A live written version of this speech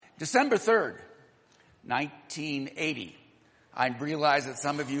December 3rd, 1980. I realize that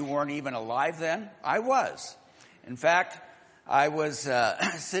some of you weren't even alive then. I was. In fact, I was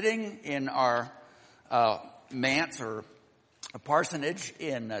sitting in our manse or a parsonage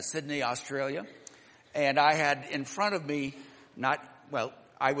in Sydney, Australia, and I had in front of me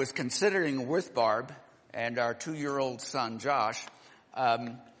I was considering with Barb and our 2-year-old son, Josh,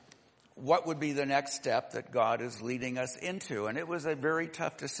 what would be the next step that God is leading us into. And it was a very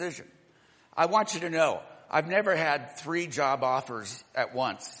tough decision. I want you to know, I've never had 3 job offers at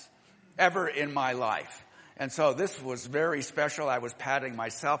once, ever in my life. And so this was very special. I was patting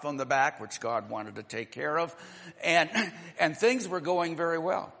myself on the back, which God wanted to take care of. And things were going very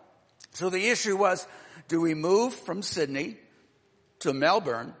well. So the issue was, do we move from Sydney to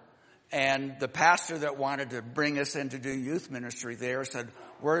Melbourne? And the pastor that wanted to bring us in to do youth ministry there said,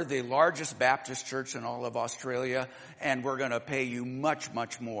 we're the largest Baptist church in all of Australia, and we're going to pay you much,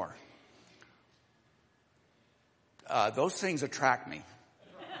 much more. Those things attract me.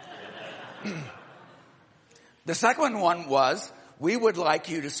 The second one was, we would like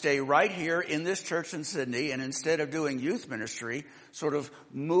you to stay right here in this church in Sydney, and instead of doing youth ministry, sort of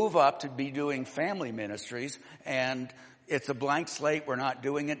move up to be doing family ministries. And it's a blank slate. We're not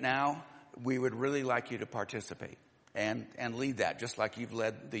doing it now. We would really like you to participate and lead that, just like you've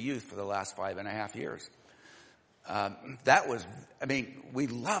led the youth for the last 5.5 years. We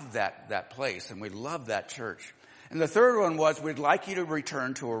love that place, and we love that church. And the third one was, we'd like you to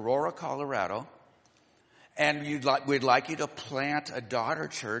return to Aurora, Colorado, and we'd like you to plant a daughter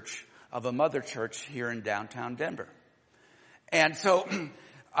church of a mother church here in downtown Denver. And so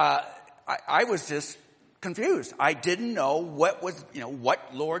I was just confused. I didn't know what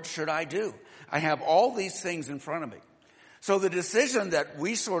Lord should I do? I have all these things in front of me. So the decision that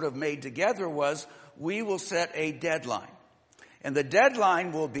we sort of made together was, we will set a deadline. And the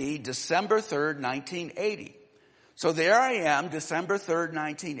deadline will be December 3rd, 1980. So there I am, December 3rd,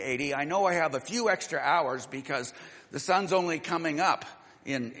 1980. I know I have a few extra hours because the sun's only coming up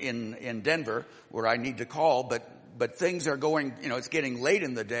in Denver where I need to call, but things are going, it's getting late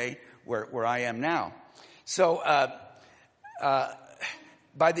in the day where I am now. So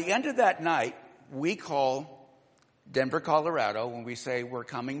by the end of that night, we call Denver, Colorado, when we say we're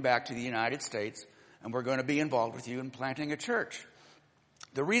coming back to the United States and we're going to be involved with you in planting a church.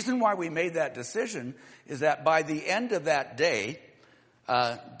 The reason why we made that decision is that by the end of that day,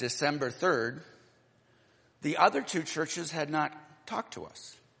 December 3rd, the other 2 churches had not talked to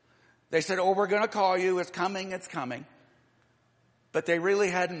us. They said, we're going to call you. It's coming. But they really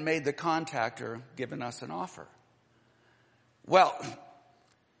hadn't made the contact or given us an offer. Well,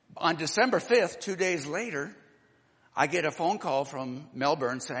 on December 5th, 2 days later, I get a phone call from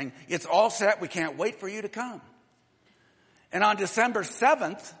Melbourne saying, it's all set. We can't wait for you to come. And on December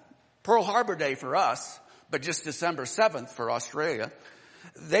 7th, Pearl Harbor Day for us, but just December 7th for Australia,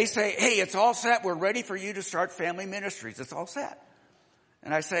 they say, hey, it's all set. We're ready for you to start family ministries. It's all set.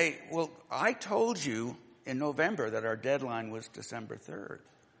 And I say, well, I told you in November that our deadline was December 3rd.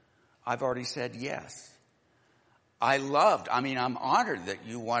 I've already said yes. I'm honored that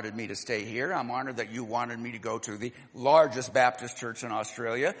you wanted me to stay here. I'm honored that you wanted me to go to the largest Baptist church in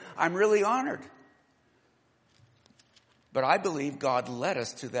Australia. I'm really honored. But I believe God led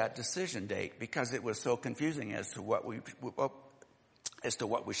us to that decision date because it was so confusing as to what we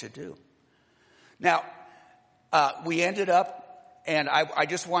should do. Now, we ended up, and I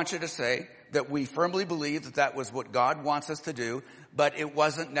just want you to say that we firmly believe that was what God wants us to do, but it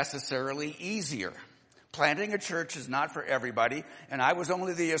wasn't necessarily easier. Planting a church is not for everybody, and I was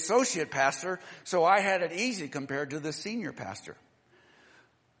only the associate pastor, so I had it easy compared to the senior pastor.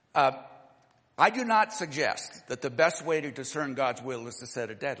 I do not suggest that the best way to discern God's will is to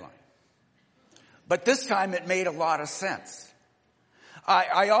set a deadline. But this time it made a lot of sense.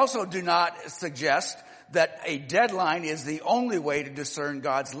 I also do not suggest that a deadline is the only way to discern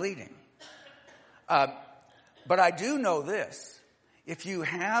God's leading. But I do know this. If you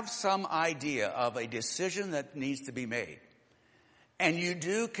have some idea of a decision that needs to be made, and you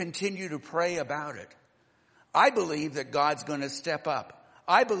do continue to pray about it, I believe that God's going to step up.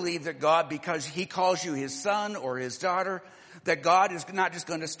 I believe that God, because he calls you his son or his daughter, that God is not just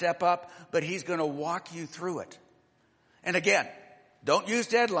going to step up, but he's going to walk you through it. And again, don't use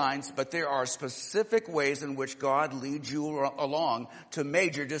deadlines, but there are specific ways in which God leads you along to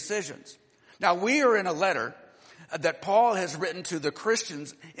major decisions. Now, we are in a letter that Paul has written to the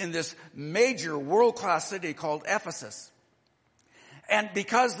Christians in this major world-class city called Ephesus. And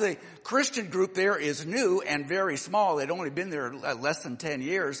because the Christian group there is new and very small, they'd only been there less than 10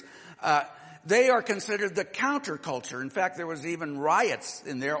 years, They are considered the counterculture. In fact, there was even riots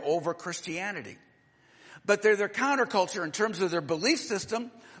in there over Christianity. But they're their counterculture in terms of their belief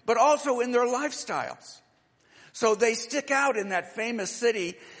system, but also in their lifestyles. So they stick out in that famous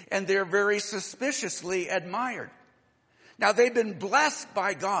city, and they're very suspiciously admired. Now, they've been blessed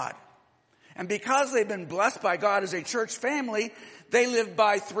by God. And because they've been blessed by God as a church family, they live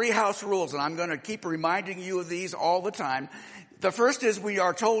by 3 house rules. And I'm going to keep reminding you of these all the time. The first is we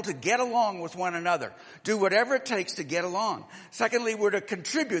are told to get along with one another. Do whatever it takes to get along. Secondly, we're to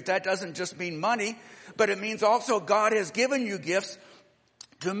contribute. That doesn't just mean money, but it means also God has given you gifts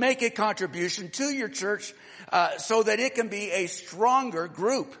to make a contribution to your church so that it can be a stronger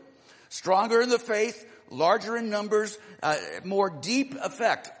group. Stronger in the faith, larger in numbers, more deep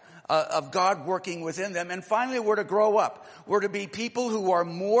effect of God working within them. And finally, we're to grow up. We're to be people who are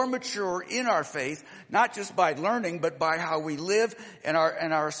more mature in our faith, not just by learning, but by how we live and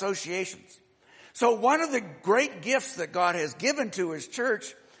our associations. So one of the great gifts that God has given to his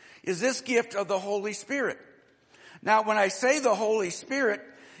church is this gift of the Holy Spirit. Now, when I say the Holy Spirit,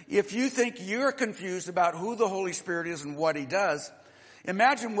 if you think you're confused about who the Holy Spirit is and what he does,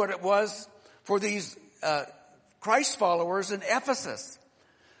 imagine what it was for these Christ followers in Ephesus,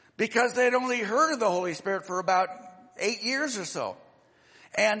 because they'd only heard of the Holy Spirit for about 8 years or so.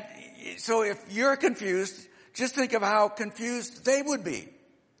 And so if you're confused, just think of how confused they would be.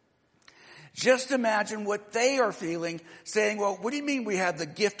 Just imagine what they are feeling, saying, well, what do you mean we have the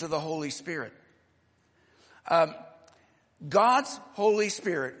gift of the Holy Spirit? God's Holy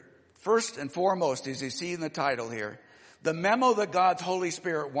Spirit, first and foremost, as you see in the title here, the memo that God's Holy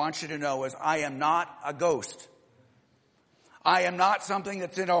Spirit wants you to know is, I am not a ghost. I am not something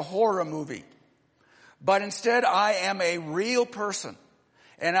that's in a horror movie. But instead, I am a real person.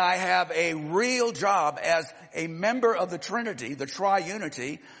 And I have a real job as a member of the Trinity, the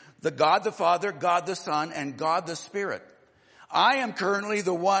triunity, the God the Father, God the Son, and God the Spirit. I am currently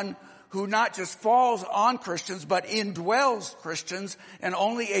the one who not just falls on Christians, but indwells Christians, and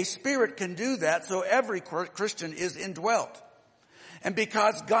only a Spirit can do that, so every Christian is indwelt. And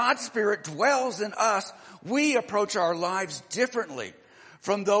because God's Spirit dwells in us, we approach our lives differently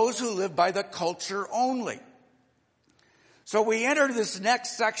from those who live by the culture only. So we enter this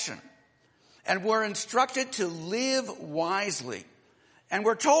next section, and we're instructed to live wisely. And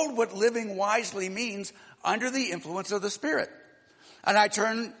we're told what living wisely means under the influence of the Spirit. And I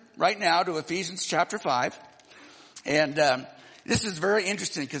turn right now to Ephesians chapter 5. And this is very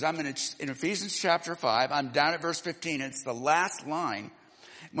interesting because I'm in Ephesians chapter 5. I'm down at verse 15. It's the last line.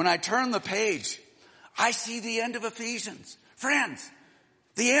 When I turn the page, I see the end of Ephesians. Friends,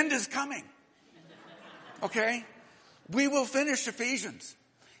 the end is coming. Okay? We will finish Ephesians.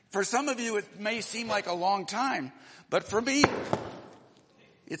 For some of you, it may seem like a long time, but for me,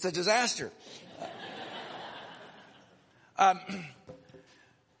 it's a disaster.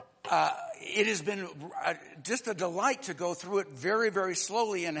 It has been just a delight to go through it very, very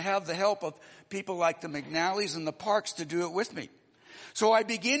slowly and have the help of people like the McNallys and the Parks to do it with me. So I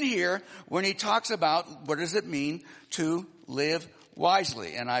begin here when he talks about what does it mean to live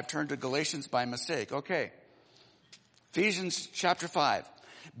wisely. And I've turned to Galatians by mistake. Okay. Ephesians chapter 5.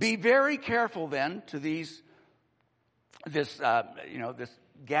 Be very careful then to this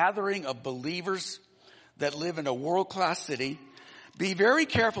gathering of believers that live in a world-class city. Be very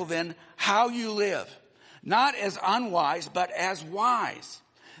careful then how you live, not as unwise, but as wise,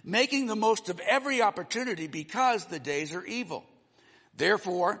 making the most of every opportunity because the days are evil.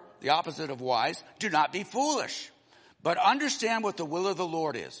 Therefore, the opposite of wise, do not be foolish, but understand what the will of the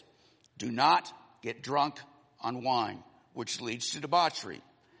Lord is. Do not get drunk on wine, which leads to debauchery.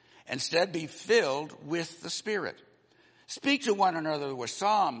 Instead, be filled with the Spirit. Speak to one another with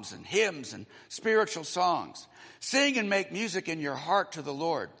psalms and hymns and spiritual songs. Sing and make music in your heart to the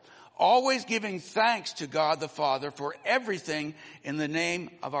Lord, always giving thanks to God the Father for everything in the name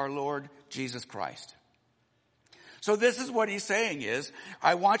of our Lord Jesus Christ. So this is what he's saying is,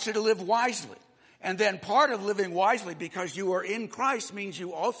 I want you to live wisely. And then part of living wisely because you are in Christ means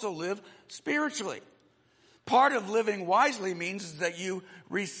you also live spiritually. Part of living wisely means that you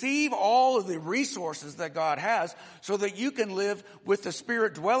receive all of the resources that God has so that you can live with the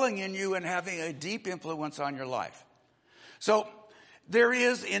Spirit dwelling in you and having a deep influence on your life. So there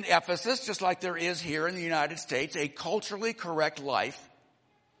is in Ephesus, just like there is here in the United States, a culturally correct life.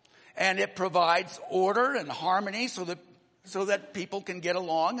 And it provides order and harmony so that people can get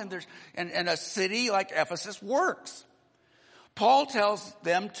along and a city like Ephesus works. Paul tells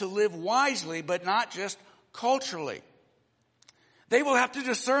them to live wisely, but not just culturally. They will have to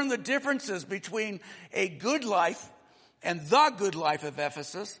discern the differences between a good life and the good life of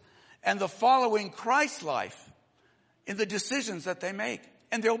Ephesus and the following Christ life in the decisions that they make.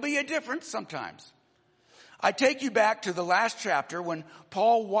 And there'll be a difference sometimes. I take you back to the last chapter when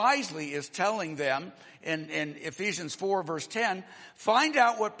Paul wisely is telling them in Ephesians 4 verse 10, find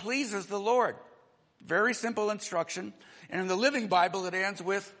out what pleases the Lord. Very simple instruction. And in the Living Bible it ends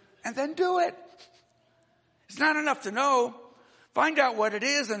with, and then do it. It's not enough to know. Find out what it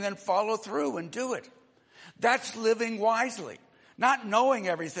is and then follow through and do it. That's living wisely. Not knowing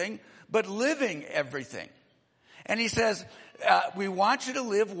everything, but living everything. And he says, we want you to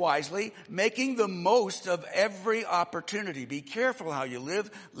live wisely, making the most of every opportunity. Be careful how you live.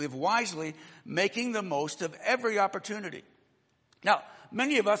 Live wisely, making the most of every opportunity. Now,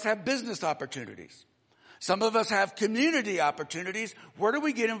 many of us have business opportunities. Some of us have community opportunities. Where do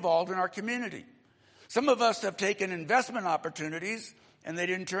we get involved in our community? Some of us have taken investment opportunities and they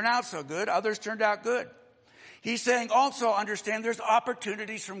didn't turn out so good. Others turned out good. He's saying also understand there's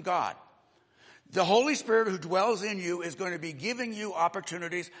opportunities from God. The Holy Spirit who dwells in you is going to be giving you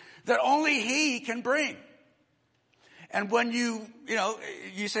opportunities that only He can bring. And when you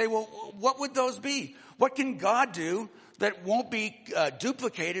say, well, what would those be? What can God do that won't be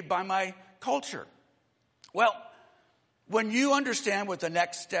duplicated by my culture? Well, when you understand what the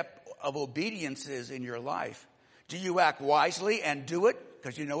next step of obedience is in your life, do you act wisely and do it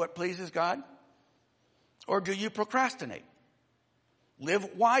because you know what pleases God? Or do you procrastinate?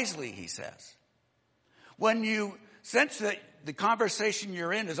 Live wisely, he says. When you sense that the conversation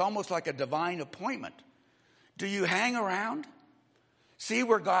you're in is almost like a divine appointment, do you hang around, see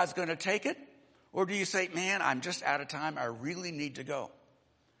where God's going to take it? Or do you say, man, I'm just out of time. I really need to go.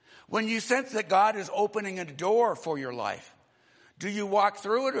 When you sense that God is opening a door for your life, do you walk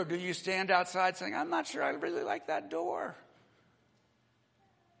through it or do you stand outside saying, I'm not sure I really like that door?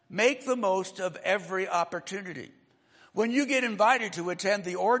 Make the most of every opportunity. When you get invited to attend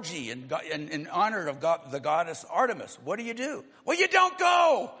the orgy in honor of the goddess Artemis, what do? Well, you don't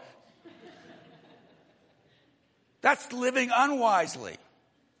go. That's living unwisely.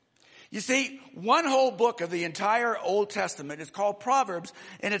 You see, one whole book of the entire Old Testament is called Proverbs,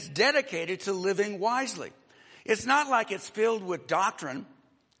 and it's dedicated to living wisely. It's not like it's filled with doctrine.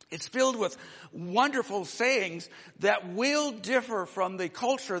 It's filled with wonderful sayings that will differ from the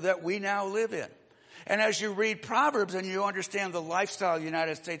culture that we now live in. And as you read Proverbs and you understand the lifestyle of the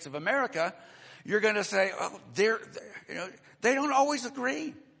United States of America, you're going to say, oh, they don't always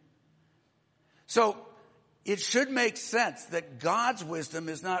agree. So it should make sense that God's wisdom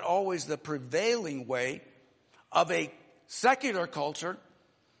is not always the prevailing way of a secular culture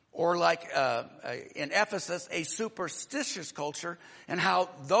or like in Ephesus, a superstitious culture and how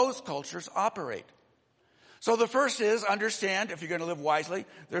those cultures operate. So the first is understand, if you're going to live wisely,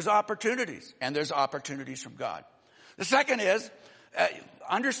 there's opportunities, and there's opportunities from God. The second is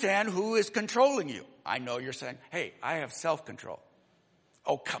understand who is controlling you. I know you're saying, hey, I have self-control.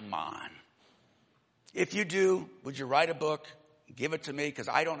 Oh, come on. If you do, would you write a book, give it to me, because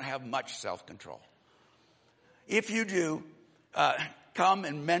I don't have much self-control. If you do, come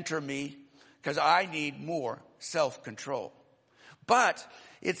and mentor me, because I need more self-control. But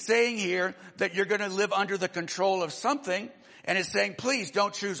it's saying here that you're going to live under the control of something, and it's saying, please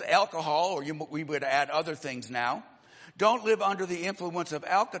don't choose alcohol, or we would add other things now. Don't live under the influence of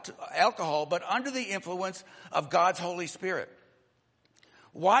alcohol, but under the influence of God's Holy Spirit.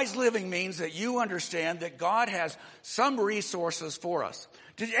 Wise living means that you understand that God has some resources for us.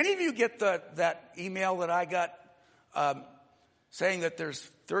 Did any of you get that email that I got saying that there's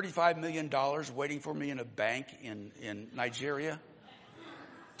 $35 million waiting for me in a bank in Nigeria?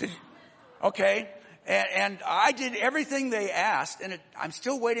 Okay. And I did everything they asked, and I'm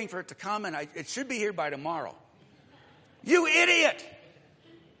still waiting for it to come, and it should be here by tomorrow. You idiot!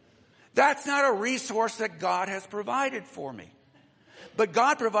 That's not a resource that God has provided for me. But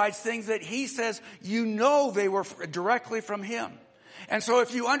God provides things that He says you know they were directly from Him. And so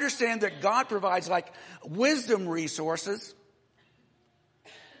if you understand that God provides like wisdom resources,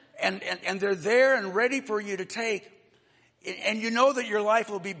 and they're there and ready for you to take, and you know that your life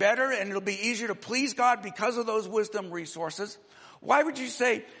will be better and it'll be easier to please God because of those wisdom resources, why would you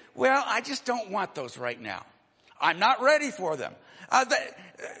say, well, I just don't want those right now. I'm not ready for them.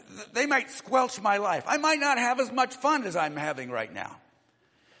 They might squelch my life. I might not have as much fun as I'm having right now.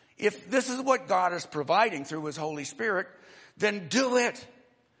 If this is what God is providing through His Holy Spirit, then do it.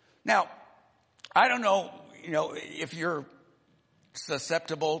 Now, I don't know, if you're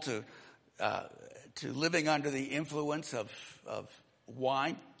susceptible to living under the influence of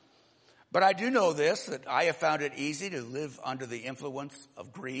wine. But I do know this, that I have found it easy to live under the influence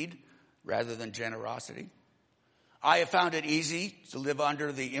of greed rather than generosity. I have found it easy to live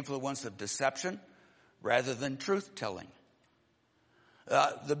under the influence of deception rather than truth-telling.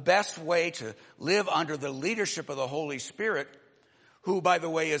 The best way to live under the leadership of the Holy Spirit, who, by the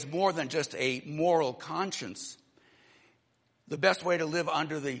way, is more than just a moral conscience, the best way to live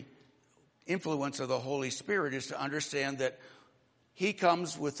under the influence of the Holy Spirit is to understand that he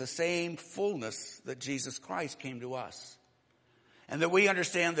comes with the same fullness that Jesus Christ came to us. And that we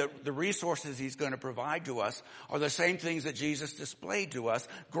understand that the resources he's going to provide to us are the same things that Jesus displayed to us,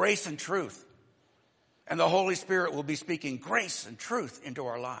 grace and truth. And the Holy Spirit will be speaking grace and truth into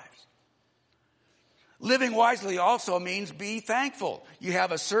our lives. Living wisely also means be thankful. You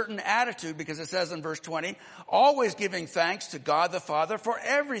have a certain attitude, because it says in verse 20, always giving thanks to God the Father for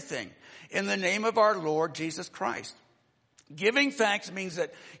everything in the name of our Lord Jesus Christ. Giving thanks means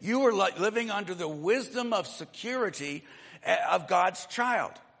that you are living under the wisdom of security of God's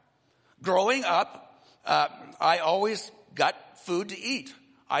child. Growing up, I always got food to eat.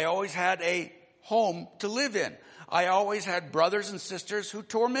 I always had a home to live in. I always had brothers and sisters who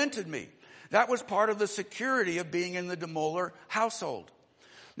tormented me. That was part of the security of being in the DeMoller household.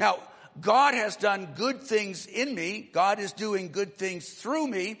 Now, God has done good things in me. God is doing good things through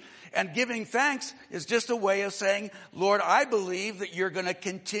me. And giving thanks is just a way of saying, Lord, I believe that you're going to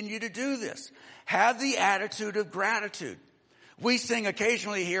continue to do this. Have the attitude of gratitude. We sing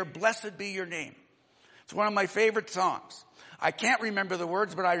occasionally here, blessed be your name. It's one of my favorite songs. I can't remember the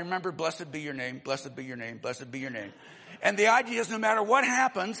words, but I remember blessed be your name, blessed be your name, blessed be your name. And the idea is no matter what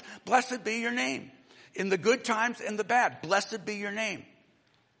happens, blessed be your name. In the good times and the bad, blessed be your name.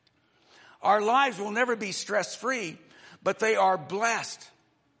 Our lives will never be stress-free, but they are blessed.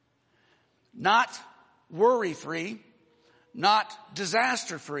 Not worry-free, not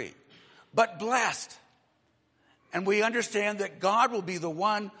disaster-free, but blessed. And we understand that God will be the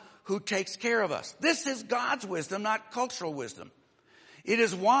one who takes care of us. This is God's wisdom, not cultural wisdom. It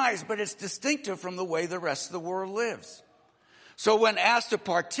is wise, but it's distinctive from the way the rest of the world lives. So when asked to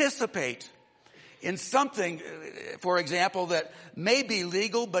participate in something, for example, that may be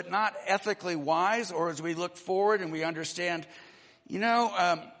legal but not ethically wise, or as we look forward and we understand,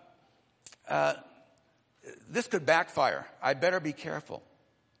 this could backfire. I better be careful.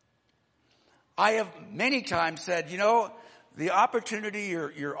 I have many times said, the opportunity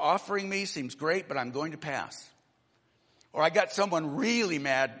you're offering me seems great, but I'm going to pass. Or I got someone really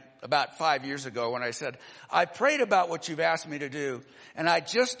mad about 5 years ago when I said, I prayed about what you've asked me to do, and I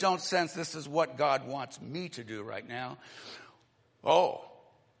just don't sense this is what God wants me to do right now. Oh,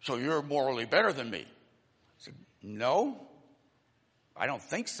 so you're morally better than me. I said, no, I don't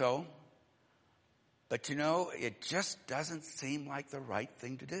think so. But it just doesn't seem like the right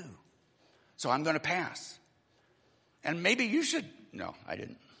thing to do. So I'm going to pass. And maybe you should. No, I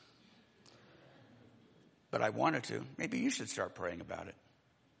didn't. But I wanted to. Maybe you should start praying about it.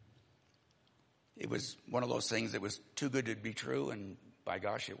 It was one of those things that was too good to be true, and by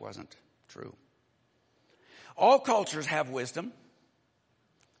gosh, it wasn't true. All cultures have wisdom.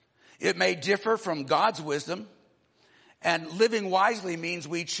 It may differ from God's wisdom. And living wisely means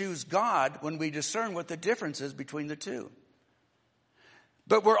we choose God when we discern what the difference is between the two.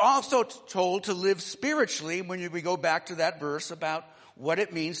 But we're also told to live spiritually when we go back to that verse about what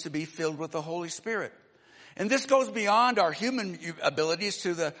it means to be filled with the Holy Spirit. And this goes beyond our human abilities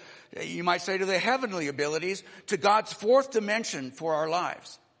to you might say to the heavenly abilities, to God's fourth dimension for our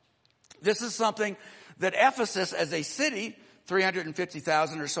lives. This is something that Ephesus as a city,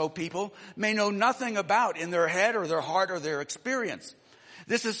 350,000 or so people, may know nothing about in their head or their heart or their experience.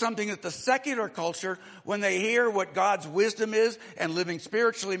 This is something that the secular culture, when they hear what God's wisdom is and living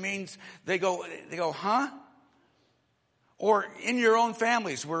spiritually means, they go, huh? Or in your own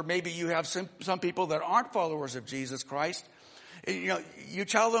families where maybe you have some people that aren't followers of Jesus Christ. You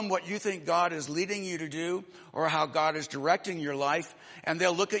tell them what you think God is leading you to do or how God is directing your life, and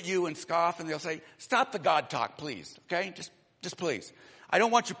they'll look at you and scoff and they'll say, stop the God talk, please. Okay? Just please. I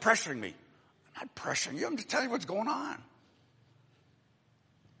don't want you pressuring me. I'm not pressuring you. I'm just telling you what's going on.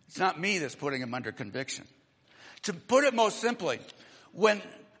 It's not me that's putting him under conviction. To put it most simply, when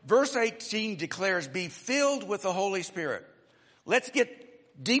verse 18 declares, be filled with the Holy Spirit, let's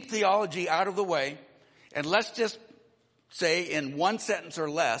get deep theology out of the way, and let's just say in one sentence or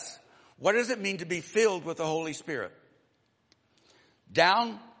less, what does it mean to be filled with the Holy Spirit?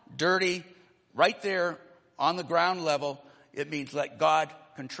 Down, dirty, right there on the ground level, it means let God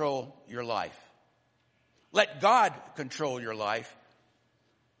control your life. Let God control your life,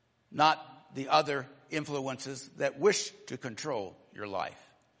 not the other influences that wish to control your life.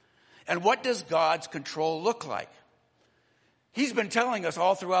 And what does God's control look like? He's been telling us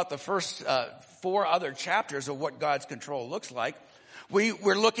all throughout the first 4 other chapters of what God's control looks like.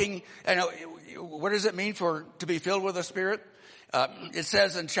 We're looking, what does it mean to be filled with the Spirit? It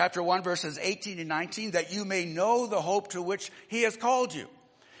says in chapter 1, verses 18 and 19, that you may know the hope to which he has called you,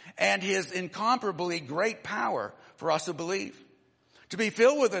 and his incomparably great power for us who believe. To be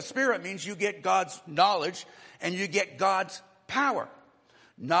filled with the Spirit means you get God's knowledge and you get God's power.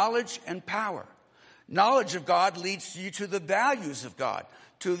 Knowledge and power. Knowledge of God leads you to the values of God,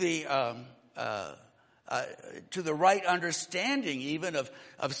 to the right understanding even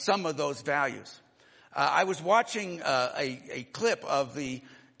of some of those values. I was watching a clip of the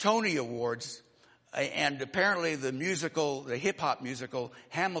Tony Awards, and apparently the hip-hop musical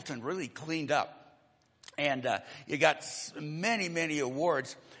Hamilton really cleaned up. And it got many, many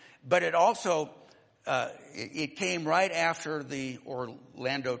awards, but it also, it came right after the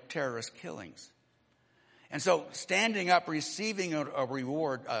Orlando terrorist killings. And so standing up, receiving a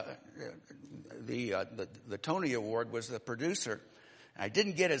reward, the Tony Award was the producer. I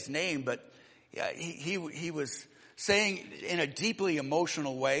didn't get his name, but he was saying in a deeply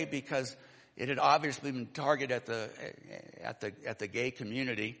emotional way, because it had obviously been targeted at the gay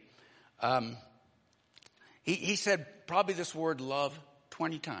community. He said probably this word love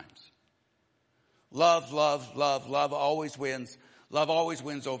 20 times. Love, love, love, love always wins. Love always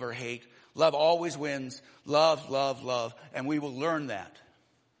wins over hate. Love always wins. Love, love, love. And we will learn that.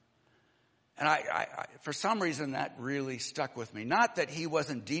 And I for some reason, that really stuck with me. Not that he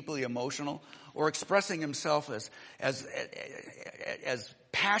wasn't deeply emotional or expressing himself as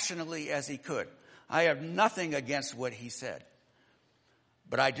passionately as he could. I have nothing against what he said.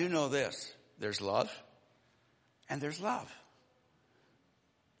 But I do know this. There's love and there's love.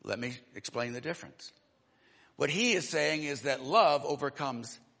 Let me explain the difference. What he is saying is that love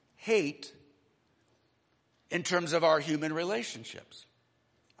overcomes hate in terms of our human relationships.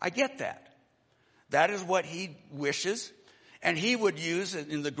 I get that. That is what he wishes. And he would use,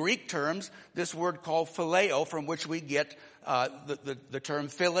 in the Greek terms, this word called phileo, from which we get the term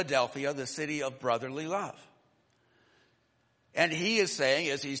Philadelphia, the city of brotherly love. And he is saying,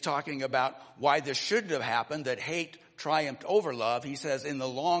 as he's talking about why this shouldn't have happened, that hate triumphed over love, he says in the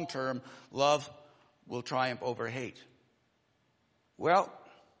long term, love will triumph over hate. Well,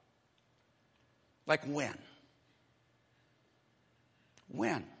 like when?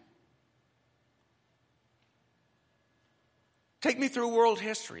 When? Take me through world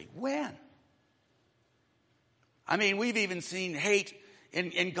history. When? I mean, we've even seen hate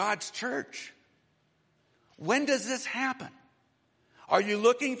in God's church. When does this happen? Are you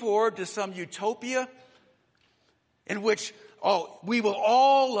looking forward to some utopia in which, we will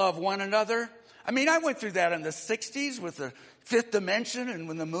all love one another? I mean, I went through that in the 60s with the fifth dimension, and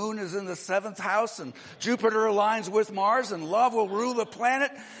when the moon is in the 7th house and Jupiter aligns with Mars and love will rule the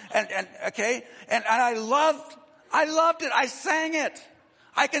planet. And I loved it. I sang it.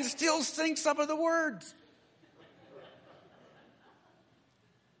 I can still sing some of the words.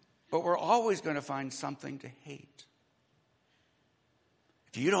 But we're always going to find something to hate.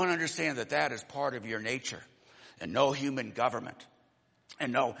 If you don't understand that that is part of your nature, and no human government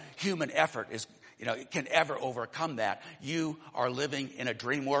and no human effort can ever overcome that, you are living in a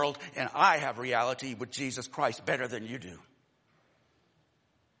dream world, and I have reality with Jesus Christ better than you do.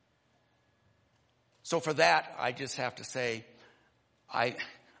 So for that, I just have to say, I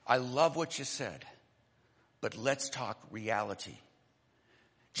love what you said, but let's talk reality.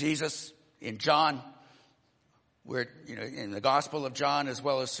 Jesus, in John, in the Gospel of John, as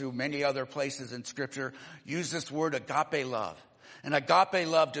well as through many other places in Scripture, use this word agape love. And agape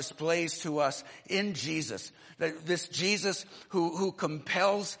love displays to us in Jesus, this Jesus who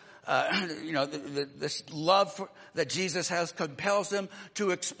compels, this love that Jesus has compels him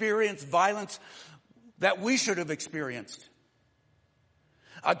to experience violence that we should have experienced.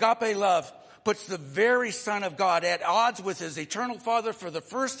 Agape love puts the very Son of God at odds with his eternal Father for the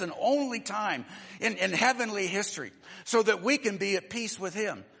first and only time in heavenly history, so that we can be at peace with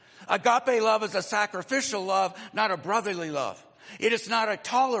him. Agape love is a sacrificial love, not a brotherly love. It is not a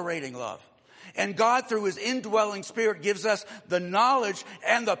tolerating love. And God, through his indwelling Spirit, gives us the knowledge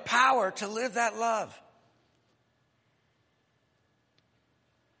and the power to live that love.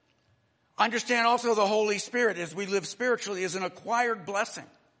 Understand also the Holy Spirit, as we live spiritually, is an acquired blessing.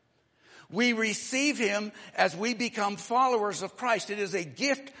 We receive him as we become followers of Christ. It is a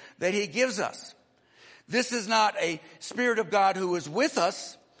gift that he gives us. This is not a Spirit of God who is with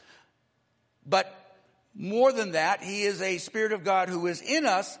us, but more than that, he is a Spirit of God who is in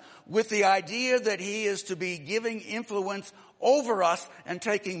us, with the idea that he is to be giving influence over us and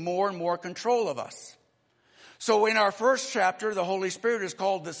taking more and more control of us. So in our first chapter, the Holy Spirit is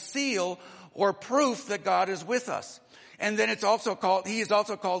called the seal, or proof that God is with us. And then he is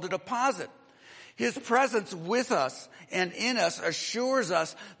also called a deposit. His presence with us and in us assures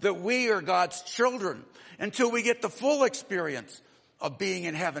us that we are God's children until we get the full experience of being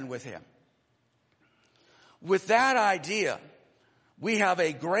in heaven with him. With that idea, we have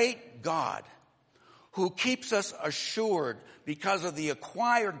a great God who keeps us assured because of the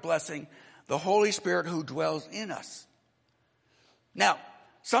acquired blessing, the Holy Spirit who dwells in us. Now,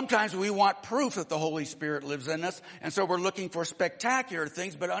 sometimes we want proof that the Holy Spirit lives in us, and so we're looking for spectacular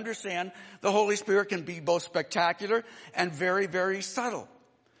things, but understand the Holy Spirit can be both spectacular and very, very subtle.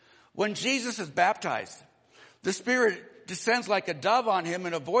 When Jesus is baptized, the Spirit descends like a dove on him,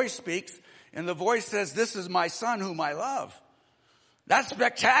 and a voice speaks, and the voice says, "This is my Son whom I love." That's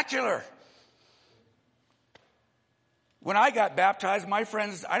spectacular. When I got baptized, my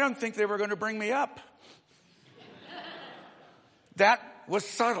friends, I don't think they were going to bring me up. That was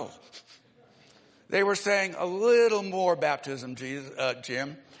subtle. They were saying, "A little more baptism,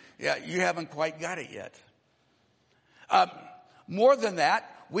 Jim. Yeah, you haven't quite got it yet." More than that,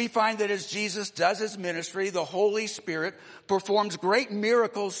 we find that as Jesus does his ministry, the Holy Spirit performs great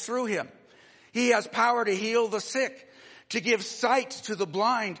miracles through him. He has power to heal the sick, to give sight to the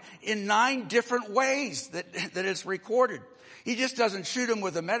blind in 9 different ways that is recorded. He just doesn't shoot them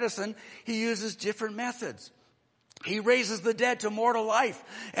with a medicine. He uses different methods. He raises the dead to mortal life,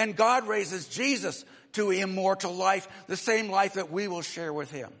 and God raises Jesus to immortal life, the same life that we will share with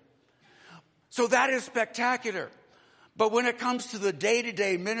him. So that is spectacular. But when it comes to the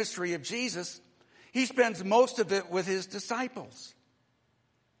day-to-day ministry of Jesus, he spends most of it with his disciples.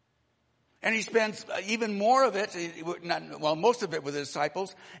 And he spends even more of it, most of it with his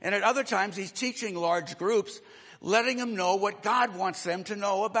disciples. And at other times, he's teaching large groups, letting them know what God wants them to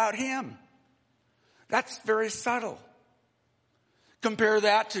know about him. That's very subtle. Compare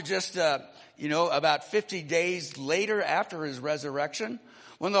that to just, about 50 days later after his resurrection,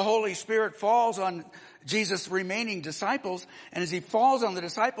 when the Holy Spirit falls on Jesus' remaining disciples. And as he falls on the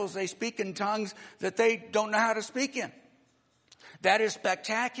disciples, they speak in tongues that they don't know how to speak in. That is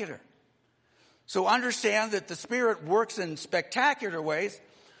spectacular. So understand that the Spirit works in spectacular ways.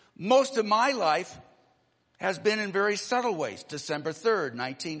 Most of my life has been in very subtle ways. December 3rd,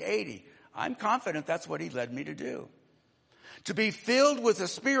 1980. I'm confident that's what he led me to do. To be filled with the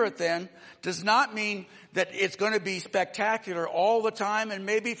Spirit then does not mean that it's going to be spectacular all the time, and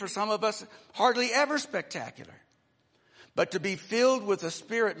maybe for some of us hardly ever spectacular. But to be filled with the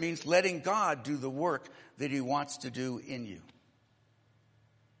Spirit means letting God do the work that he wants to do in you.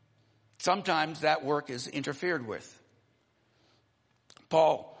 Sometimes that work is interfered with.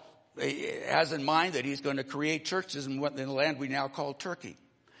 Paul has in mind that he's going to create churches in the land we now call Turkey.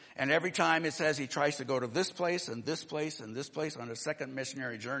 And every time it says he tries to go to this place and this place and this place on a second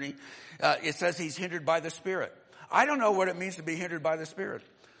missionary journey, it says he's hindered by the Spirit. I don't know what it means to be hindered by the Spirit.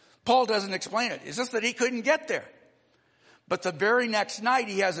 Paul doesn't explain it. It's just that he couldn't get there. But the very next night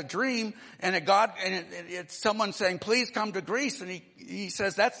he has a dream, and it's someone saying, "Please come to Greece." And he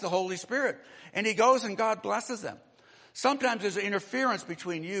says, "That's the Holy Spirit." And he goes and God blesses them. Sometimes there's interference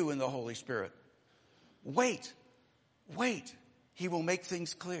between you and the Holy Spirit. Wait. He will make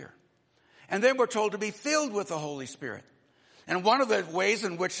things clear. And then we're told to be filled with the Holy Spirit. And one of the ways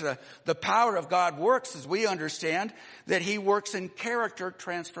in which the power of God works is we understand that he works in character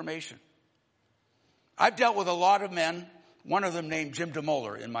transformation. I've dealt with a lot of men, one of them named Jim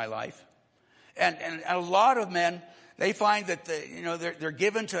DeMoller in my life. And a lot of men, they find that they're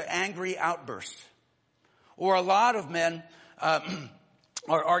given to angry outbursts. Or a lot of men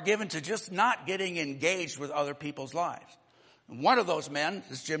are given to just not getting engaged with other people's lives. And one of those men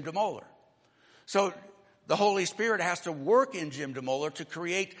is Jim DeMoller. So the Holy Spirit has to work in Jim DeMoller to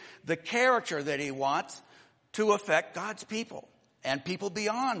create the character that he wants to affect God's people and people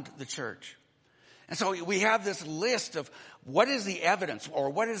beyond the church. And so we have this list of what is the evidence or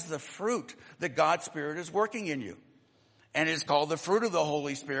what is the fruit that God's Spirit is working in you. And it's called the fruit of the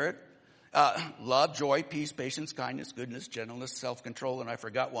Holy Spirit. Love, joy, peace, patience, kindness, goodness, gentleness, self-control, and I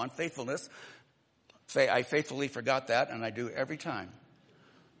forgot one, faithfulness. I faithfully forgot that, and I do every time.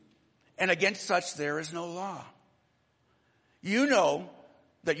 And against such there is no law. You know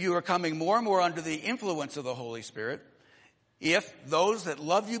that you are coming more and more under the influence of the Holy Spirit if those that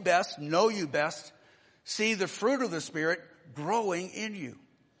love you best, know you best, see the fruit of the Spirit growing in you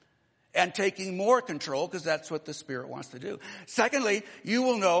and taking more control, because that's what the Spirit wants to do. Secondly, you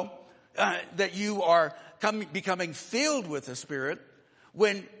will know that you are becoming filled with the Spirit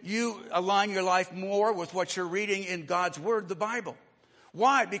when you align your life more with what you're reading in God's Word, the Bible.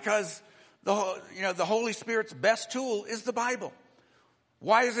 Why? Because the Holy Spirit's best tool is the Bible.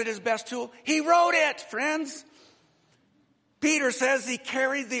 Why is it his best tool? He wrote it, friends. Peter says he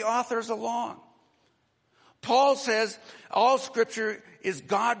carried the authors along. Paul says all scripture is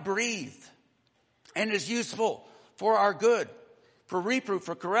God-breathed and is useful for our good, for reproof,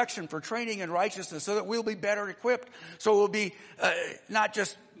 for correction, for training in righteousness, so that we'll be better equipped, so we'll be not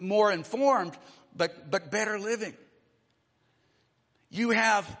just more informed, but better living. You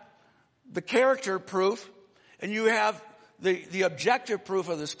have the character proof, and you have the objective proof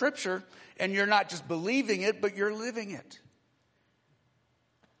of the scripture, and you're not just believing it, but you're living it.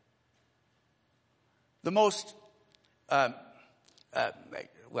 The most, well,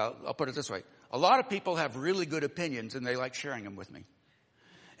 I'll put it this way. A lot of people have really good opinions and they like sharing them with me.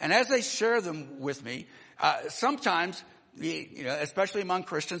 And as they share them with me, sometimes, especially among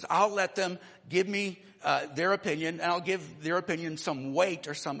Christians, I'll let them give me their opinion, and I'll give their opinion some weight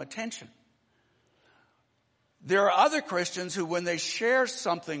or some attention. There are other Christians who, when they share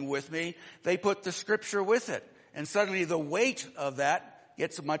something with me, they put the scripture with it. And suddenly the weight of that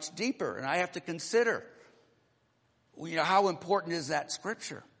gets much deeper, and I have to consider, how important is that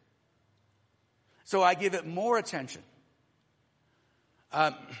scripture? So I give it more attention.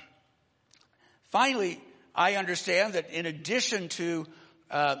 Finally, I understand that in addition to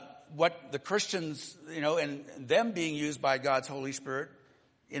what the Christians, and them being used by God's Holy Spirit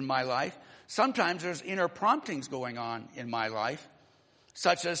in my life, sometimes there's inner promptings going on in my life,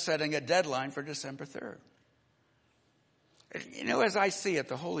 such as setting a deadline for December 3rd. As I see it,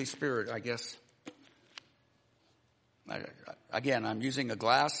 the Holy Spirit, I guess, again, I'm using a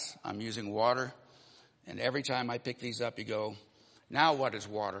glass, I'm using water, and every time I pick these up, you go, now what is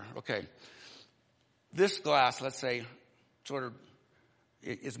water? Okay. This glass, let's say, sort of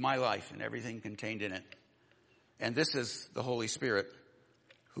is my life and everything contained in it. And this is the Holy Spirit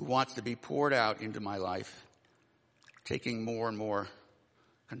who wants to be poured out into my life, taking more and more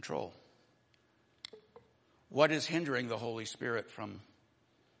control. What is hindering the Holy Spirit from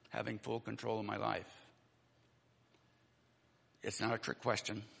having full control of my life? It's not a trick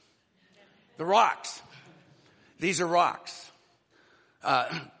question. The rocks. These are rocks.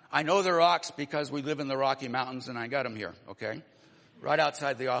 I know they're rocks because we live in the Rocky Mountains and I got them here, okay? Right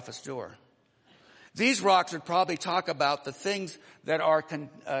outside the office door. These rocks would probably talk about the things that are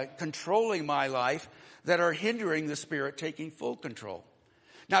controlling my life, that are hindering the Spirit taking full control.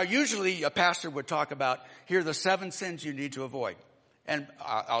 Now, usually a pastor would talk about, here are the 7 sins you need to avoid. And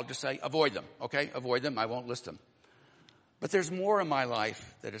I'll just say, avoid them, okay? Avoid them. I won't list them. But there's more in my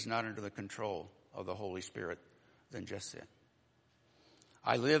life that is not under the control of the Holy Spirit than just sin.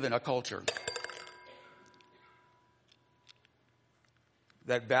 I live in a culture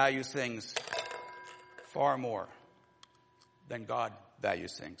that values things far more than God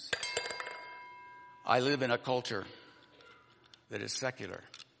values things. I live in a culture that is secular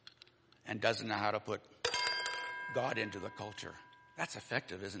and doesn't know how to put God into the culture. That's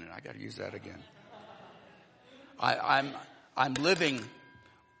effective, isn't it? I got to use that again. I'm living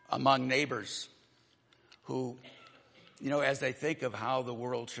among neighbors who, as they think of how the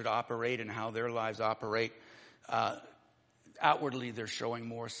world should operate and how their lives operate, outwardly they're showing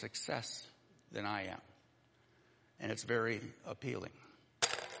more success than I am. And it's very appealing.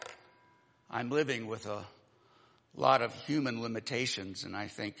 I'm living with a lot of human limitations, and I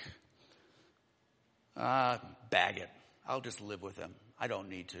think, bag it. I'll just live with them. I don't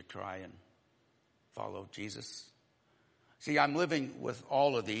need to try and follow Jesus. See, I'm living with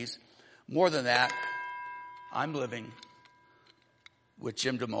all of these. More than that, I'm living with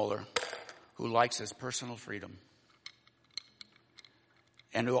Jim DeMoller, who likes his personal freedom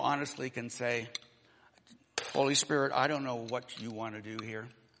and who honestly can say, Holy Spirit, I don't know what you want to do here,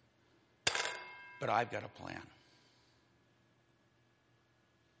 but I've got a plan.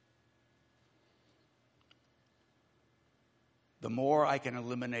 The more I can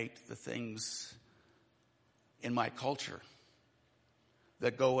eliminate the things in my culture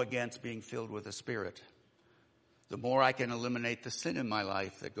that go against being filled with the Spirit, the more I can eliminate the sin in my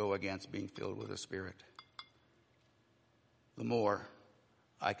life that go against being filled with the Spirit, the more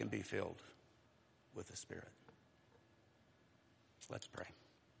I can be filled with the Spirit. Let's pray.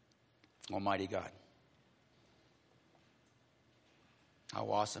 Almighty God,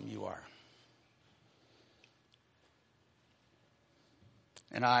 how awesome you are.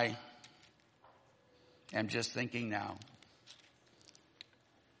 And I am just thinking now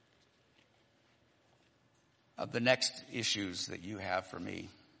of the next issues that you have for me,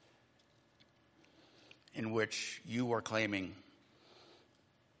 in which you are claiming,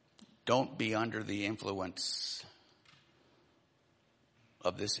 don't be under the influence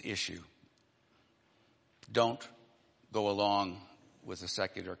of this issue. Don't go along with a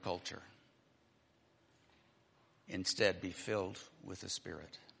secular culture. Instead, be filled with the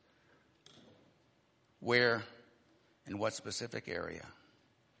Spirit. Where, in what specific area?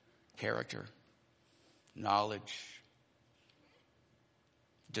 Character, knowledge,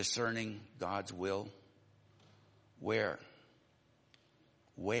 discerning God's will. Where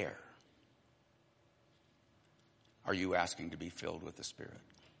are you asking to be filled with the Spirit?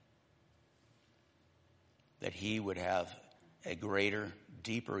 That He would have a greater,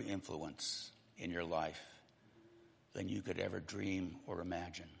 deeper influence in your life than you could ever dream or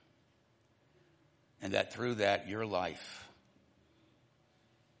imagine. And that through that, your life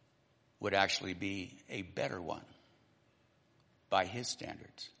would actually be a better one by His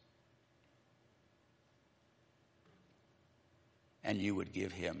standards. And you would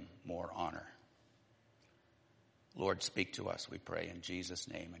give Him more honor. Lord, speak to us, we pray, in Jesus'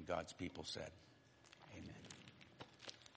 name. And God's people said,